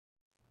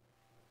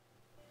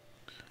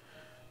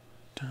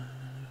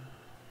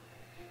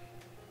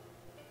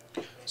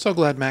So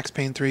glad Max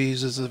Payne 3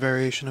 uses a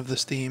variation of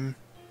this theme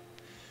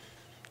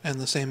and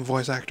the same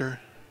voice actor.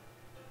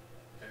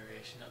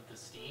 Variation of the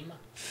Steam?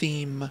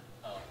 Theme.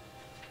 Oh,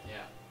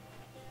 yeah.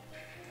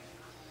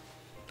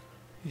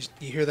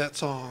 You hear that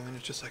song and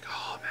it's just like,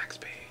 oh, Max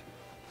Payne.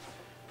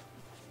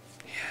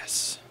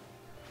 Yes.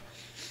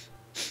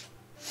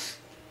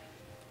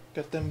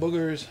 Got them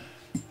boogers.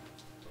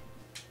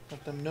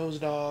 Got them nose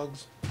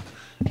dogs.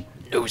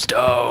 Nose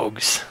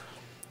dogs.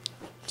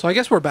 So I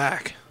guess we're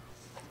back.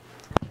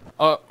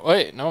 Oh,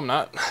 wait, no, I'm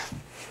not.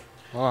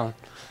 Hold on.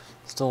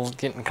 Still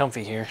getting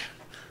comfy here.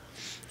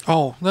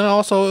 Oh, then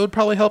also it would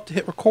probably help to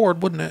hit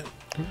record, wouldn't it?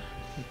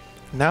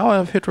 Now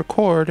I've hit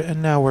record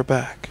and now we're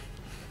back.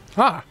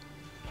 Ah,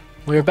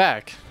 we're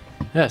back.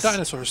 Yes.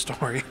 Dinosaur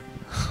story.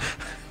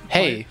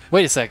 Hey,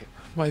 wait a second.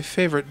 My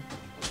favorite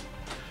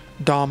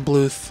Don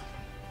Bluth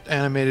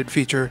animated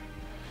feature.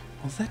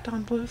 Was that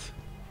Don Bluth?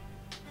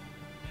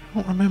 I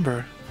don't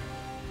remember.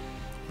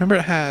 Remember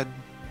it had...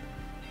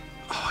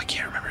 Oh, I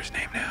can't remember his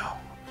name now.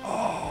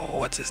 Oh,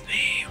 what's his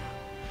name?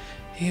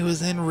 He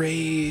was in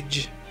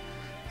Rage.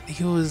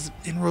 He was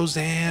in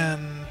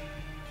Roseanne.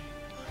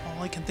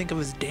 All I can think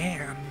of is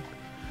Dan.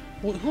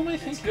 Well, who am I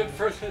thinking? It's good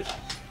for the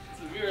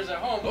viewers at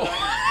home.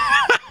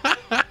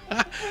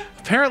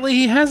 Apparently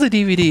he has a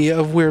DVD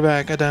of We're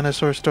Back, A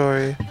Dinosaur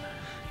Story.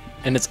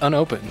 And it's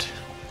unopened.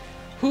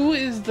 Who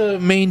is the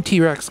main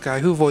T-Rex guy?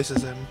 Who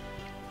voices him?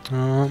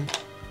 Um,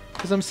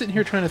 Because I'm sitting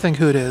here trying to think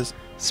who it is.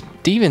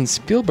 Steven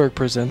Spielberg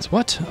presents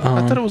what?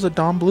 I thought it was a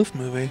Don Bluth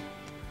movie.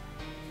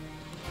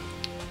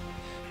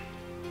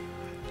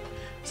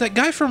 It's that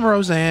guy from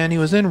Roseanne. He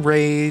was in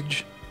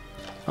Rage.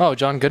 Oh,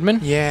 John Goodman?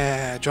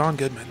 Yeah, John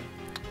Goodman.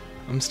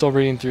 I'm still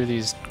reading through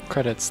these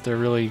credits. They're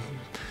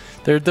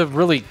the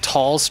really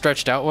tall,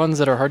 stretched out ones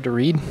that are hard to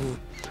read.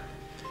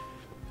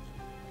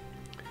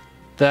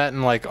 That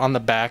and like on the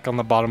back, on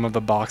the bottom of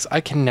the box,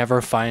 I can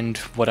never find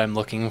what I'm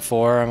looking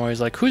for. I'm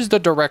always like, who's the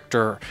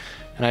director?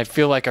 And I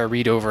feel like I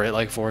read over it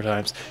like 4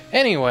 times.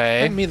 Anyway.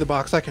 Hand me the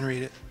box. I can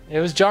read it.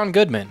 It was John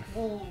Goodman.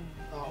 Oh.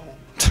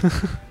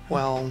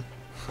 Well,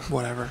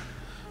 whatever.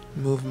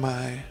 Move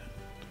my...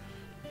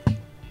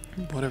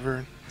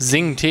 Whatever.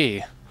 Zing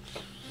Tea.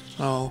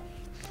 Oh.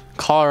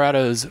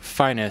 Colorado's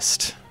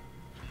finest.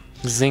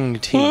 Zing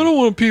Tea. I don't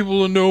want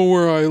people to know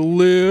where I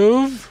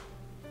live.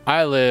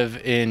 I live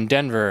in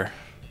Denver.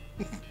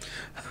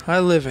 I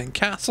live in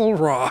Castle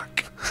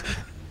Rock.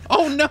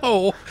 Oh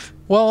no!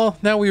 Well,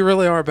 now we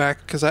really are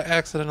back because I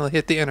accidentally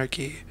hit the enter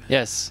key.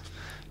 Yes.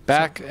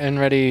 Back and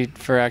ready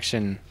for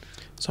action.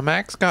 So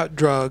Max got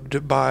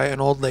drugged by an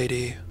old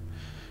lady.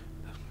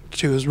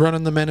 She was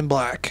running the Men in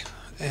Black.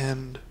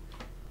 And...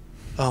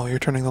 Oh, you're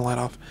turning the light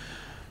off.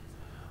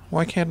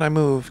 Why can't I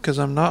move? Because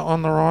I'm not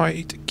on the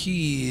right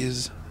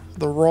keys.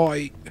 The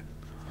right.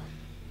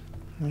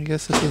 I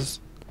guess this is...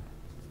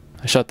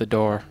 I shut the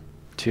door,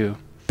 too.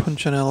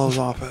 Punchinello's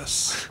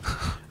office.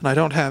 And I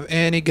don't have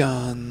any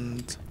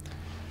guns.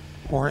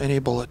 Or any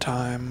bullet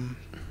time.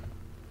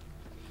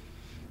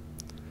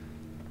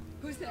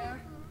 Who's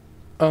there?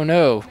 Oh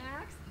no.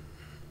 Max?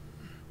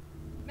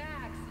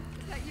 Max,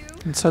 is that you?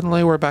 And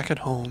suddenly we're back at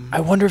home. I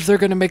wonder if they're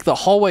going to make the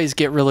hallways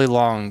get really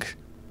long.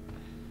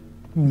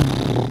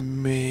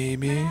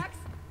 Maybe. Max?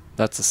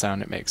 That's the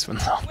sound it makes when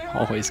the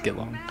hallways get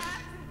long. Max?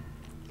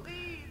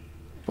 Please.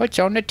 What's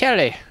on the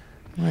telly?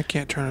 I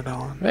can't turn it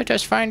on. Let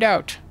us find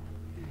out.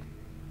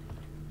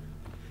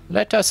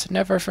 Let us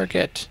never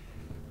forget.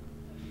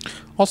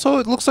 Also,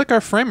 it looks like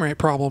our frame rate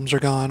problems are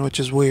gone, which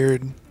is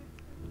weird.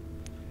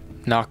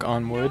 Knock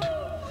on wood.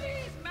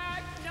 Please,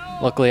 Max, no.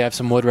 Luckily, I have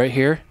some wood right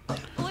here.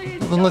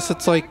 Please, Unless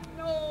it's like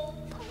no,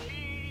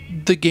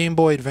 please. the Game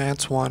Boy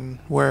Advance one,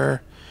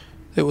 where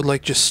it would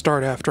like just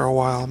start after a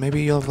while.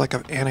 Maybe you'll have like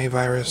an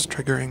antivirus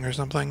triggering or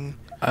something.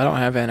 I don't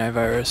have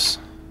antivirus.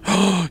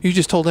 You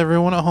just told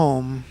everyone at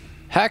home.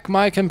 Hack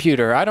my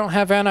computer. I don't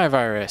have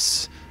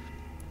antivirus.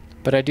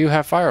 But I do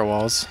have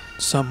firewalls.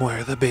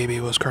 Somewhere the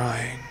baby was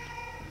crying.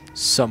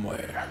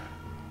 Somewhere.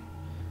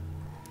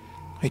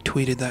 I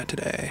tweeted that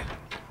today.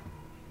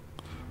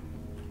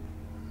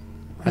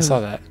 I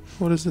saw that.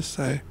 What does this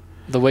say?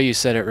 The way you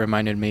said it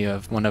reminded me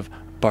of one of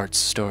Bart's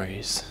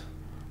stories.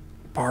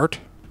 Bart?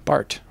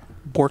 Bart.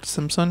 Bort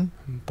Simpson?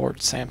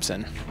 Bart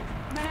Sampson.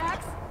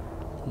 Max?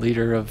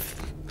 Leader of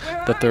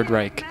Where the are Third you,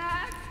 Reich.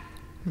 Max?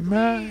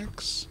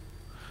 Max.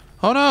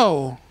 Oh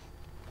no!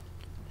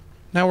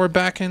 Now we're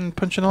back in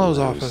Punchinello's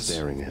The letter was office.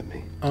 staring at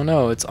me. Oh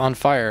no, it's on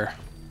fire.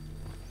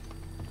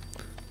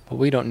 But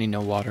we don't need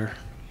no water.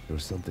 There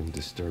was something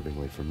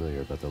disturbingly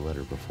familiar about the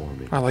letter before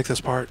me. I like this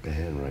part. The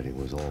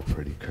handwriting was all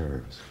pretty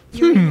curves.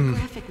 You're in a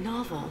graphic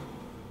novel.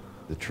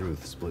 The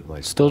truth split my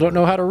Still don't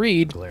know how to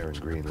read. Glare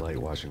and green light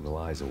washing the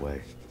lies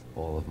away.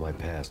 All of my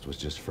past was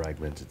just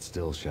fragmented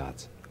still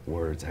shots,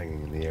 words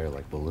hanging in the air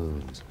like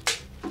balloons.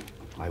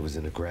 I was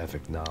in a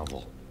graphic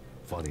novel.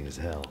 Funny as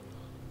hell.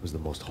 It was the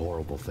most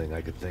horrible thing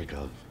I could think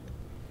of.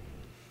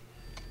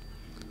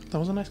 That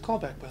was a nice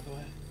callback, by the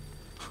way.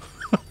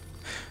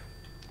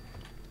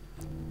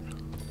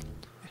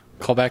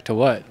 Call back to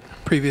what?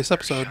 Previous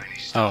episode.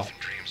 Oh.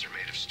 Dreams are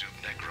made of stooped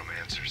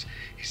necromancers.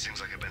 He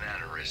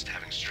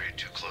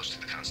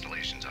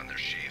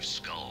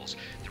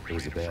It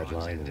was a bad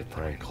line in a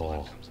prank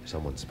call.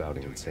 Someone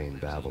spouting insane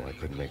babble. I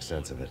couldn't make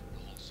sense of it.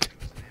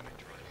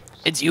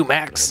 It's you, I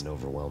had Max. an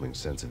overwhelming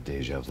sense of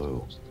deja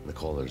vu. The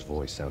caller's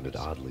voice sounded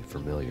oddly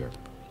familiar.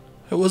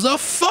 It was a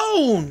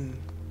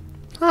phone!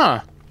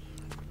 Huh.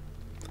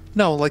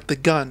 No, like the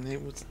gun.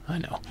 It was... I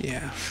know.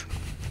 Yeah.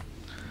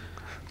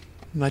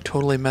 And I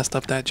totally messed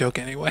up that joke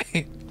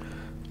anyway.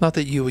 Not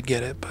that you would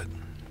get it, but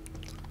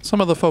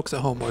some of the folks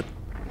at home would.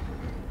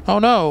 Oh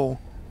no!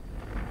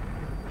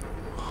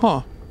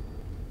 Huh.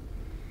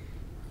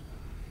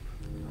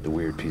 The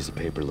weird piece of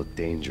paper looked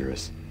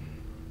dangerous.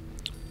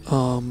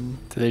 Did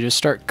they just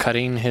start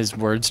cutting his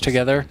words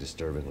together?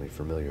 Disturbingly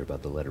familiar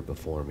about the letter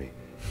before me.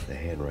 The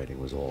handwriting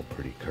was all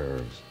pretty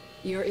curves.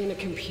 You're in a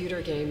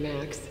computer game,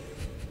 Max.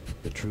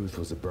 The truth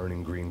was a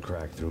burning green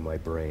crack through my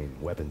brain,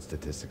 weapon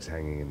statistics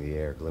hanging in the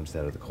air, glimpsed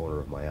out of the corner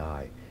of my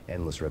eye,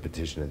 endless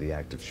repetition of the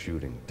act of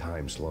shooting,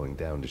 time slowing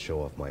down to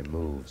show off my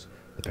moves,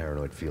 the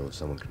paranoid feel of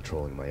someone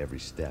controlling my every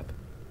step.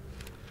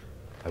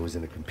 I was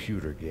in a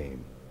computer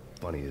game.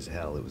 Funny as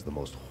hell, it was the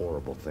most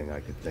horrible thing I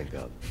could think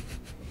of.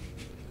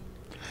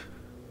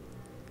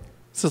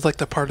 This is like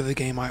the part of the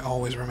game I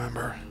always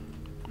remember.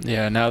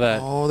 Yeah, now that...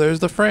 Oh, there's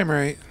the frame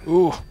rate.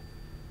 Ooh.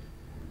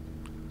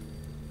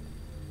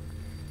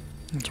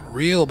 It's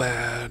real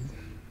bad.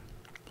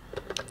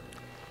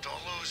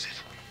 Don't lose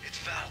it. It's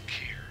Valk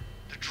here.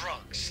 The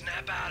drug.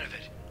 Snap out of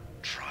it.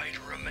 Try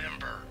to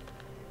remember.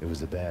 It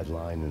was a bad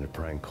line in a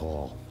prank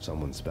call.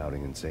 Someone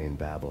spouting insane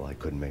babble. I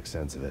couldn't make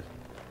sense of it.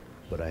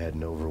 But I had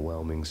an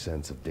overwhelming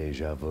sense of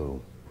deja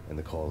vu, and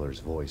the caller's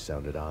voice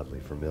sounded oddly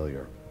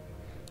familiar.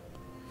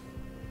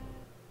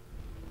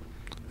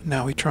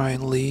 Now we try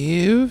and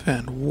leave,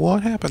 and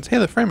what happens? Hey,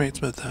 the frame rate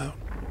smoothed out.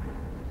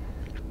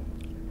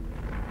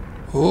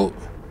 Oh.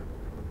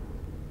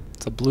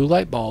 It's a blue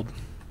light bulb.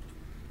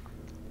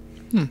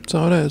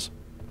 So it is.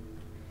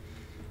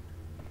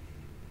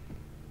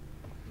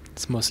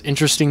 It's the most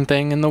interesting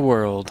thing in the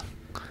world.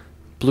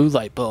 Blue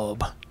light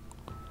bulb.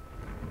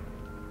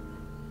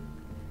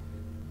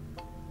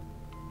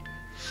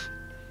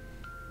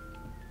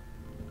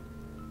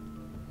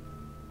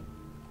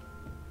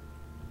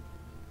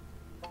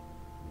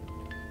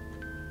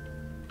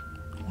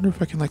 I wonder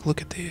if I can, like,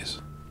 look at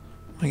these.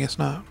 I guess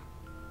not.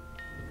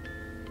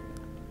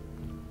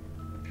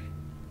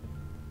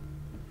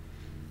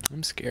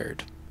 I'm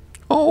scared.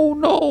 Oh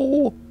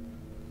no!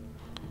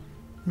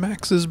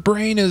 Max's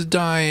brain is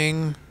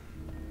dying.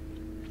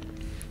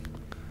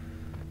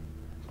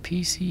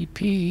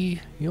 PCP,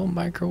 you'll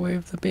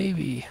microwave the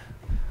baby.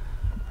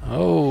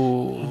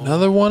 Oh.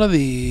 Another one of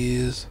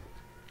these.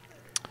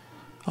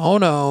 Oh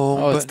no.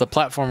 Oh, it's the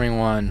platforming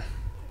one.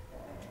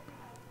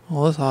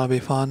 Well, this ought to be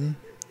fun.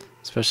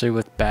 Especially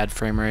with bad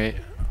frame rate.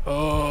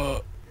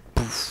 Oh.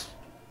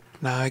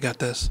 Nah, I got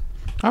this.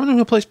 I'm the one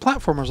who plays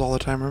platformers all the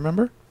time,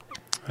 remember?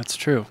 That's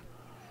true.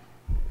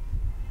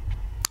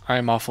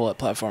 I'm awful at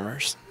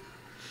platformers.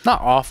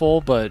 Not awful,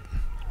 but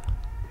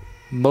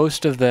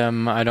most of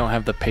them I don't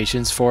have the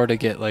patience for to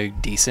get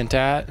like decent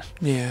at.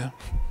 Yeah.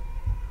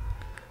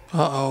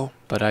 Uh-oh.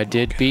 But I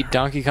did beat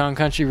Donkey Kong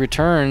Country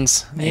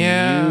Returns, and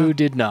Yeah. you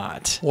did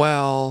not.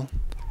 Well,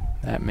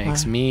 That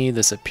makes me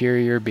the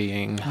superior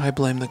being. I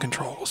blame the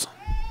controls.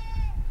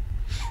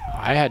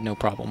 I had no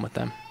problem with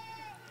them.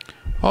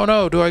 Oh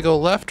no, do I go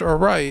left or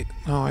right?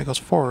 Oh, I goes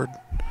forward.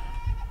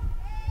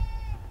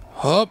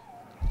 Up.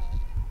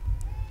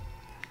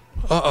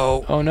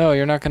 Uh-oh. Oh no,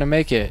 you're not going to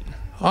make it.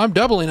 I'm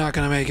doubly not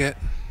gonna make it.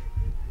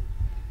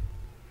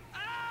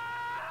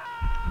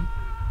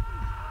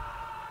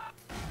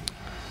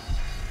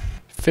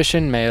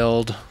 Fishin'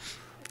 mailed.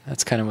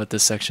 That's kind of what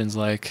this section's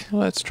like.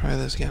 Let's try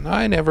this again.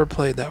 I never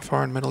played that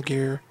far in Metal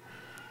Gear.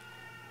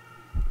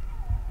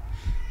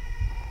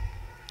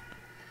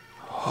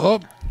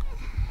 Up.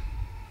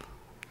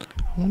 I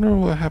wonder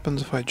what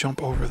happens if I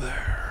jump over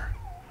there.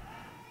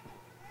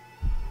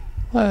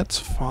 Let's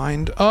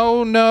find...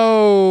 Oh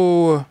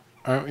no!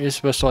 Aren't you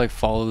supposed to like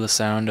follow the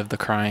sound of the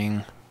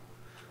crying?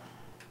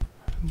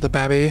 The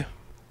babby.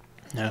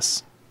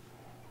 Yes.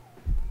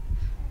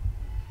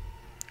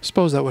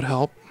 Suppose that would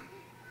help.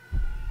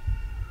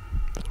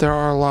 But there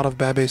are a lot of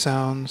babby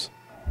sounds.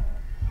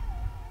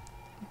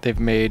 They've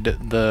made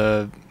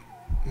the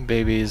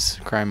babies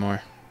cry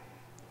more.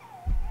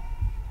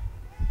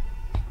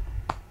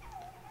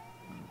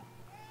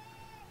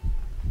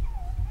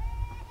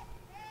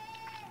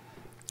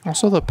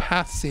 Also, the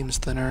path seems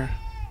thinner.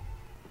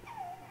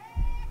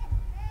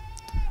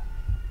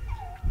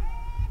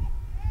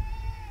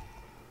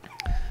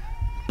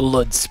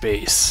 Blood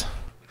Space.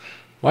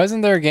 Why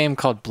isn't there a game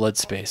called Blood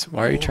Space?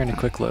 Why are you trying to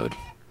quick load?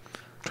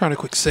 Trying to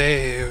quick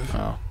save.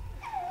 Oh.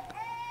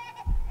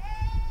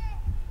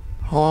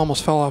 Oh, I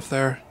almost fell off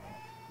there.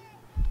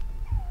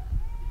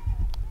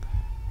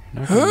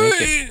 You're not gonna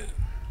make it.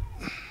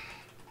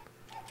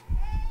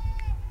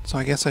 So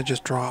I guess I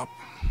just drop.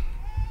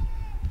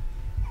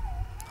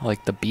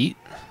 Like the beat?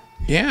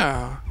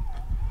 Yeah.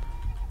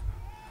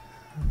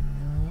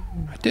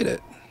 I did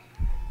it.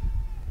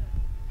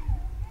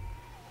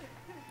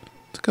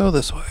 Let's go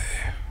this way.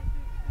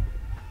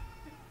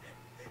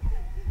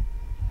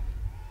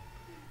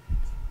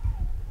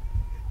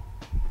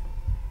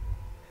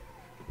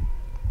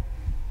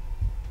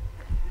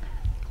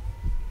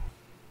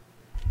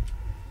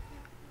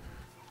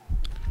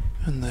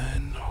 And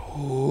then,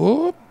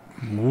 whoop.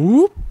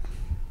 Whoop.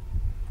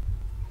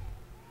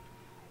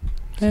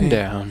 And See?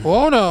 down.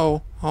 Oh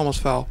no! Almost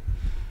fell.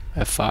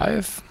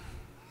 F5.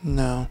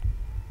 No.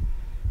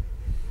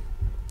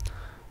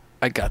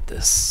 I got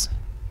this.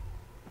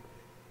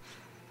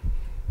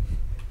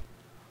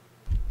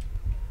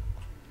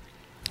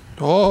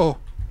 Oh!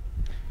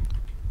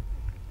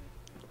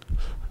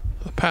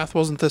 The path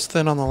wasn't this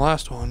thin on the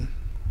last one.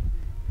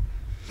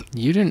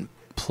 You didn't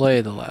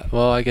play the last.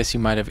 Well, I guess you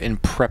might have in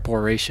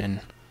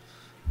preparation.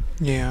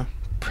 Yeah.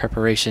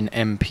 Preparation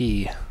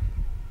MP.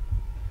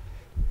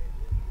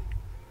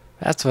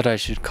 That's what I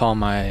should call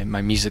my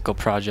musical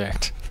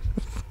project.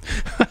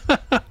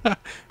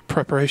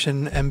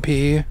 Preparation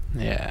MP.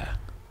 Yeah.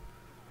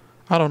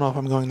 I don't know if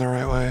I'm going the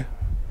right way.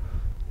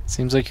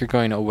 Seems like you're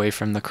going away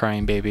from the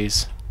crying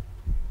babies.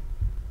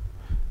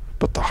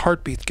 But the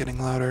heartbeat's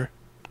getting louder.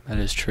 That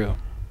is true.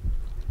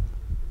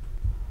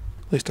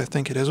 At least I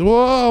think it is.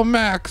 Whoa,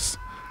 Max!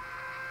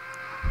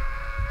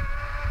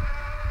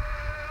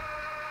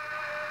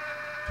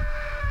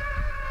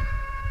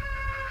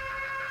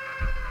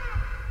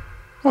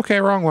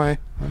 Okay, wrong way.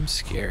 I'm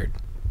scared.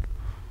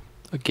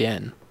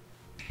 Again.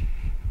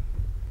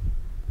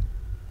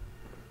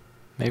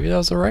 Maybe that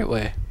was the right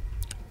way.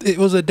 It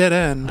was a dead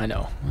end. I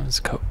know. I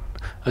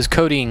was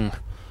coding.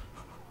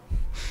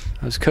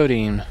 I was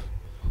coding.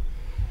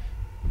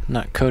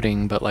 Not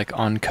coding, but like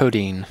on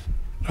coding.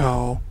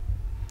 Oh.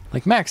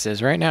 Like Max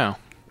is right now.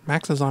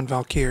 Max is on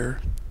Valkyr.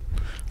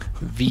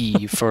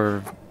 V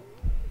for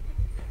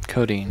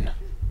coding.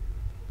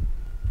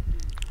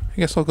 I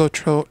guess I'll go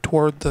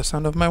toward the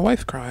sound of my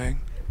wife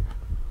crying.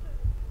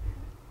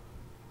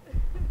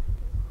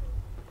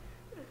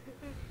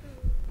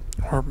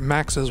 Or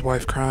Max's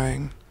wife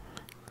crying.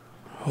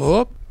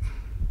 Whoop.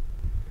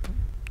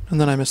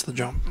 And then I missed the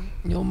jump.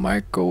 You'll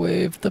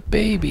microwave the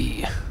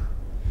baby.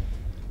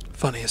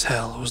 Funny as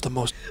hell. It was the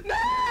most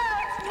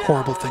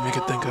horrible thing I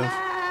could think of.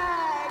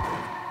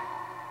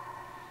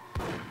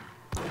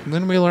 And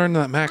then we learned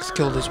that Max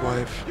killed his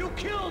wife. You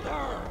killed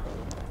her!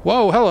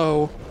 Whoa,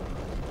 hello.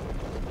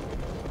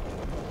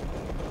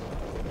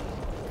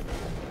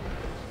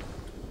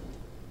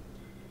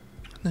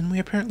 Then we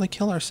apparently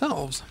kill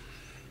ourselves.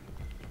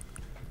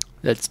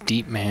 That's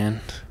deep,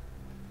 man.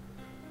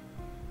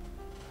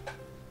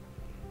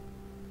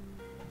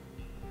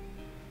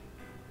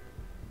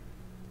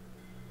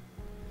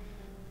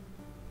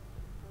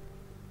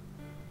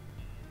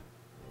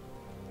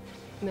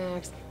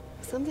 Max,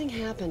 something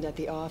happened at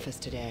the office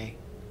today.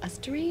 A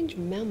strange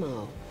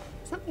memo.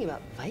 Something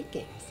about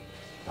Vikings.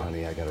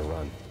 Honey, I gotta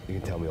run. You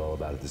can tell me all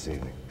about it this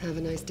evening. Have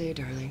a nice day,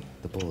 darling.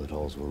 The bullet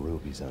holes were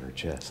rubies on her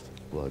chest,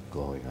 blood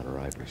glowing on her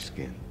ivory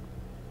skin.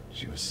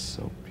 She was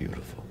so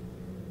beautiful.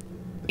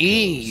 The girl was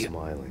Eee.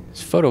 smiling.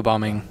 It's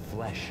photobombing.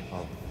 Flesh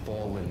of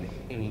fallen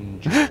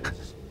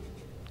angels.